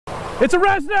It's a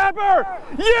red snapper!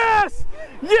 Yes!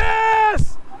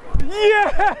 Yes!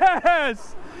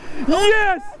 Yes!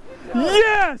 Yes!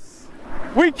 Yes!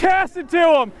 We cast it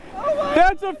to him.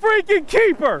 That's a freaking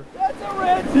keeper. That's a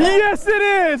red snapper. Yes, it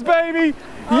is, baby.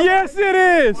 Yes, it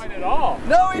is. No,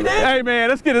 he didn't. Hey, man,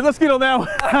 let's get on that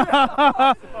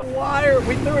one. Wire.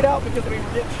 We threw it out because we were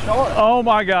getting sharp. Oh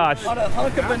my gosh. On a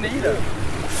hunk of bonito.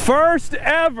 First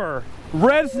ever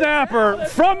red snapper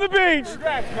from the beach.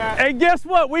 And guess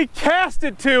what? We cast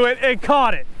it to it and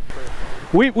caught it.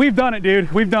 We've done it,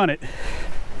 dude. We've done it.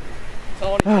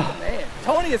 Tony, man.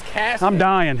 Tony is casting. I'm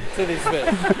dying. To these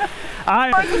fish.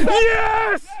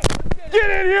 Yes!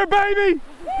 Get in here, baby!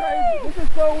 This is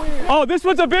so weird. Oh, this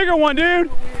one's a bigger one, dude.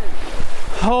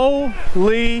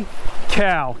 Holy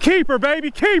cow. Keeper,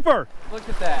 baby, keeper. Look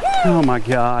at that. Oh my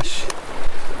gosh.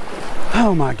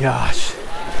 Oh my gosh.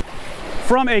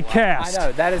 From a cast. I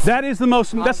know, that is the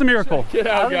most, that's a miracle. I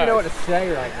don't even know what to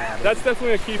say right now. That's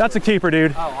definitely a keeper. That's a keeper,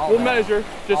 dude. We'll measure,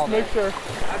 just to make sure. I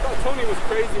thought Tony was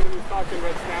crazy when he was talking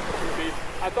red snapper from the beach.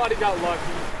 I thought he got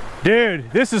lucky. Dude,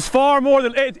 this is far more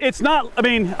than, it's not, I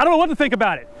mean, I don't know what to think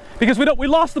about it. Because we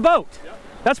lost the boat. Yep.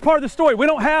 That's part of the story. We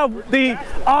don't have the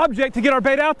object to get our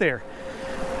bait out there.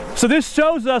 So this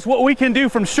shows us what we can do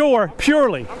from shore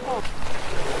purely.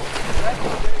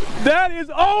 That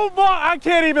is, oh my, I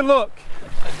can't even look.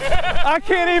 I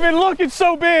can't even look, it's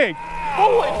so big.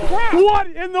 Holy crap! What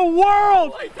in the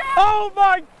world? Oh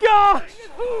my gosh!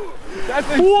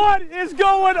 What is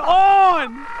going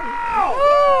on?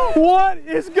 What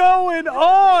is going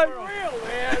on?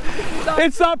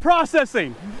 It's not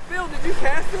processing. Phil, did you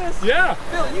cast this? Yeah.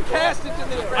 Phil, you cast it to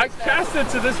this red I cast it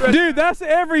to this red. Dude, that's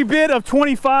every bit of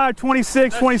 25,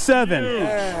 26, 27.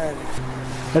 Man.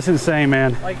 That's insane,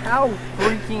 man. Like, how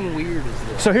freaking weird is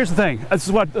this? So here's the thing. This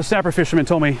is what a snapper fisherman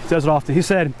told me, does it often. He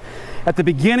said, at the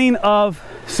beginning of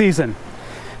season,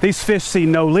 these fish see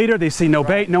no leader, they see no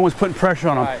bait, no one's putting pressure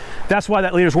on them. That's why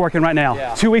that leader's working right now.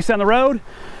 Yeah. 2 weeks down the road,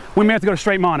 we may have to go to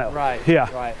straight mono. Right.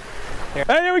 Yeah. Right. Hey,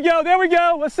 there we go, there we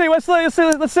go. Let's see, let's see, let's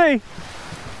see, let's see.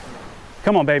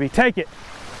 Come on, baby, take it.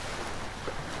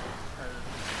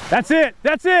 That's it,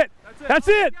 that's it, that's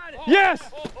it. Yes,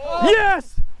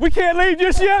 yes. We can't leave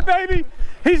just yet, baby.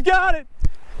 He's got it.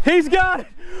 He's got it.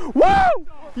 Woo!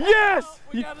 Yes!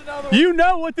 You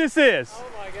know what this is. Oh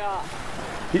my God.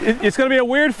 It's going to be a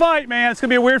weird fight, man. It's going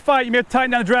to be a weird fight. You may have to tighten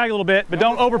down the drag a little bit, but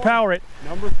don't overpower it.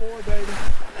 Number 4, baby.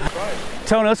 Right.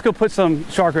 Tony, let's go put some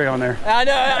shark ray on there. I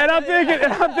know. And I'm thinking,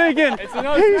 he's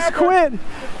snapper. quit.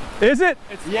 Is it?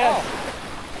 It's small.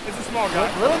 It's a small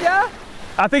guy. Little guy?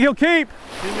 I think he'll keep.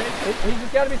 He's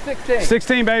just got to be 16.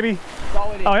 16, baby.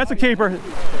 Oh, that's a keeper.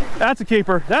 That's a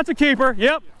keeper. That's a keeper.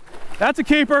 Yep. That's a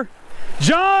keeper.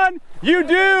 John, you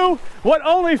do what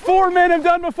only 4 men have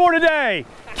done before today.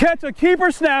 Catch a keeper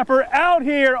snapper out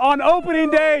here on opening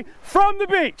day from the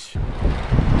beach.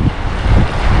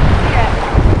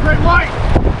 Red light.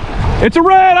 It's a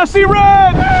red. I see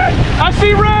red. I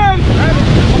see red.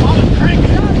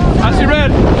 I see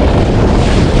red.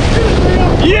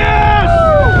 Yes!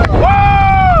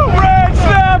 Woo! Red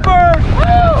snapper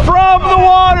from the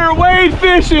water. Wade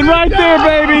fishing right there,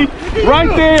 baby.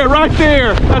 Right there, right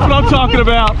there. That's what I'm talking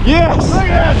about. Yes. Look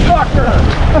at that sucker.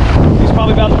 He's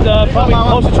probably about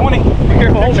close to 20. Be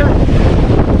careful, hold her.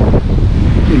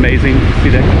 Amazing. See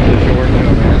that to the shore.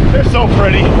 They're so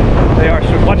pretty. They are.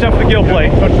 So watch out for the gill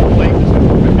plate.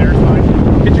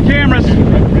 Get your cameras.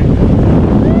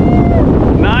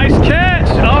 Nice catch.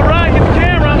 All right, get the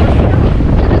camera.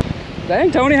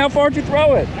 Dang, Tony, how far did you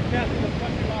throw it?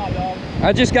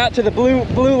 I just got to the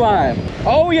blue line.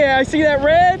 Oh yeah, I see that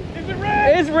red. Is it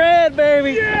red? It's red,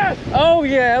 baby. Yes. Oh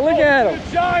yeah, look at him. It's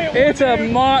a giant one, It's a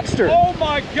dude. monster. Oh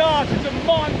my gosh, it's a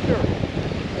monster.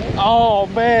 Oh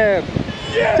man.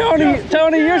 Yes,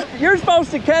 Tony, yes. you're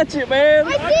supposed to catch it, man.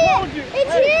 I see told it. you.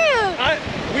 It's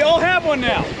huge. We all have one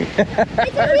now. It's a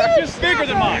It's huge just bigger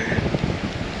than snapper. mine.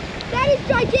 That is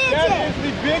gigantic. That is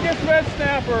the biggest red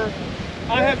snapper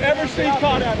I have ever seen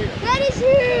caught out here. That is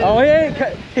huge. Oh,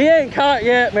 he ain't caught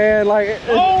yet, man. Like,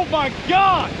 Oh my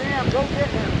gosh. damn, go get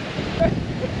him.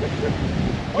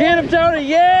 Get him, Tony.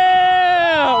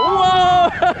 Yeah! Whoa!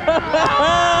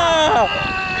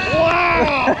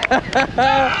 Wow!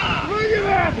 Look at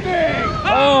that thing!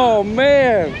 Oh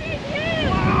man,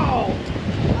 Wow!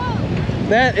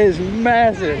 that is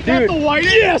massive, That's dude. the whiting?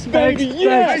 Yes, baby! Thanks,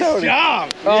 Yes! Tony. Nice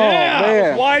job! Oh Yeah!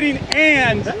 man. Whiting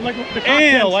and Like the cocktail,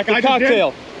 and like the I just did.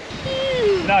 cocktail.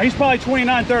 No, he's probably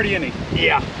 29, 30, isn't he?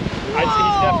 Yeah. I'd say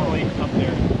he's definitely up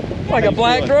there. Like How a you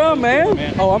black feeling? drum, man.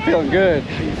 Man. Oh, I'm feeling good.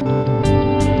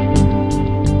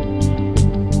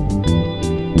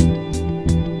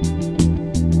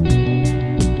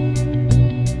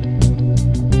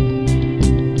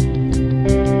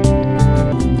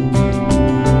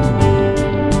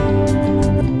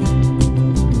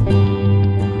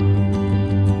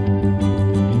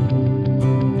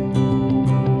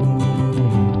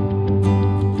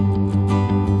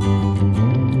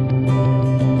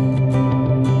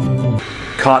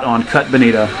 caught on cut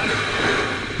bonita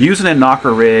using a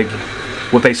knocker rig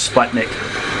with a Sputnik,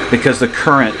 because the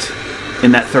current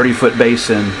in that 30-foot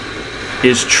basin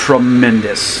is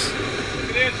tremendous.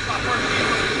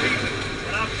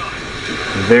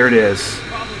 There it is.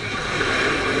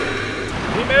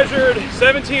 He measured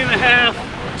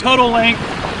 17.5 total length.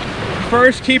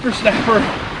 First keeper snapper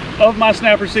of my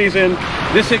snapper season.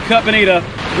 This hit cut bonita.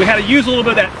 We had to use a little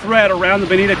bit of that thread around the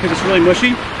bonita because it's really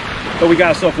mushy, but we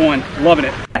got ourselves one. Loving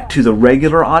it. Back to the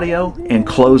regular audio and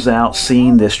close out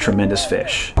seeing this tremendous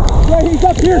fish. Yeah, he's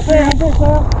up here, Sam. Just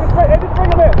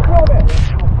bring him in.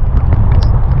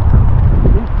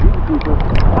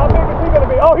 How big is he going to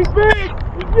be? Oh, he's big!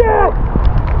 Yes!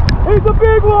 He's a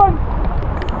big one!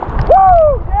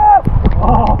 Woo! Yes!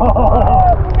 Oh,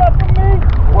 we got some meat!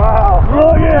 Wow!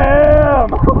 Look at him!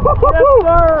 Yes,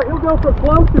 sir! He'll go from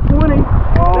close to 20,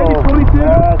 maybe 22.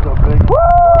 That's a big one.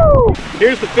 Woo!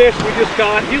 Here's the fish we just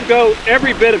caught. He'll go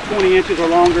every bit of 20 inches or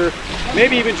longer,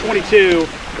 maybe even 22.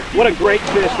 What a great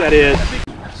fish that is.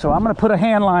 So I'm going to put a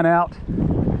hand line out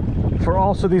for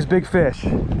also these big fish.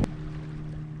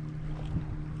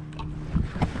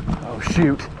 Oh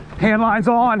shoot. Hand line's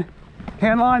on.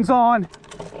 Hand line's on.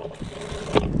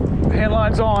 Hand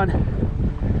line's on.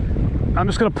 I'm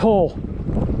just going to pull.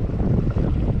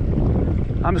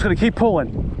 I'm just going to keep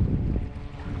pulling.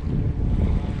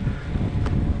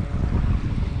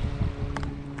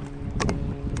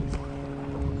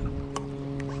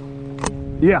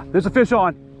 Yeah, there's a fish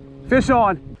on. Fish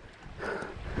on.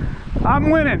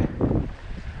 I'm winning.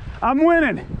 I'm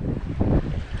winning.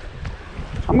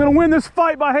 I'm gonna win this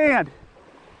fight by hand.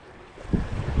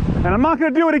 And I'm not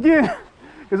gonna do it again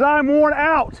because I'm worn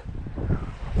out.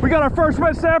 We got our first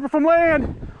red snapper from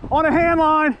land on a hand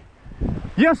line.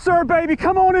 Yes, sir, baby,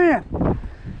 come on in.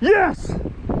 Yes,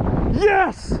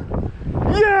 yes,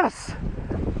 yes,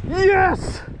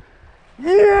 yes,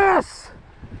 yes,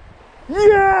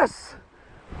 yes.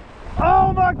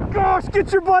 Oh my gosh,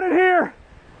 get your butt in here.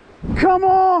 Come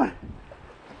on.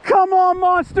 Come on,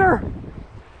 monster.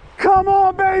 Come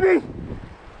on, baby.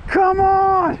 Come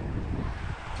on.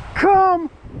 Come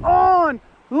on.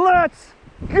 Let's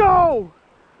go.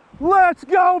 Let's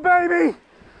go, baby.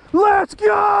 Let's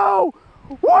go.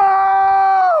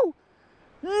 Whoa.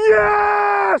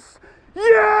 Yes.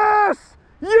 Yes.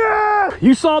 Yes.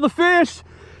 You saw the fish.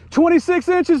 26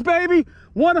 inches, baby.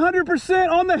 100%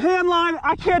 on the hand line.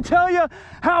 I can't tell you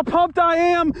how pumped I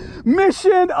am.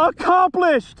 Mission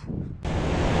accomplished.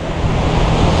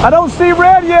 I don't see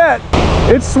red yet.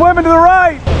 It's swimming to the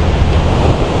right.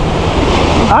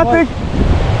 I think,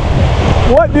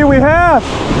 what do we have?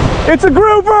 It's a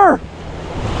grouper.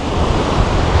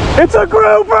 It's a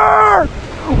grouper.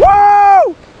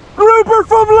 Whoa! Grouper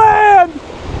from land.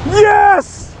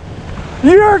 Yes.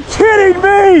 You're kidding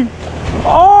me.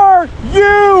 Are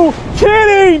you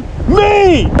kidding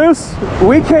me? Bruce,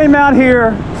 we came out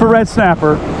here for red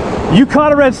snapper. You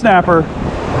caught a red snapper.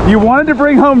 You wanted to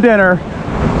bring home dinner.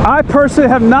 I personally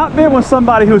have not been with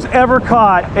somebody who's ever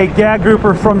caught a gag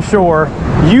grouper from shore.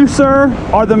 You, sir,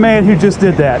 are the man who just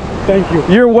did that. Thank you.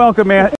 You're welcome, man.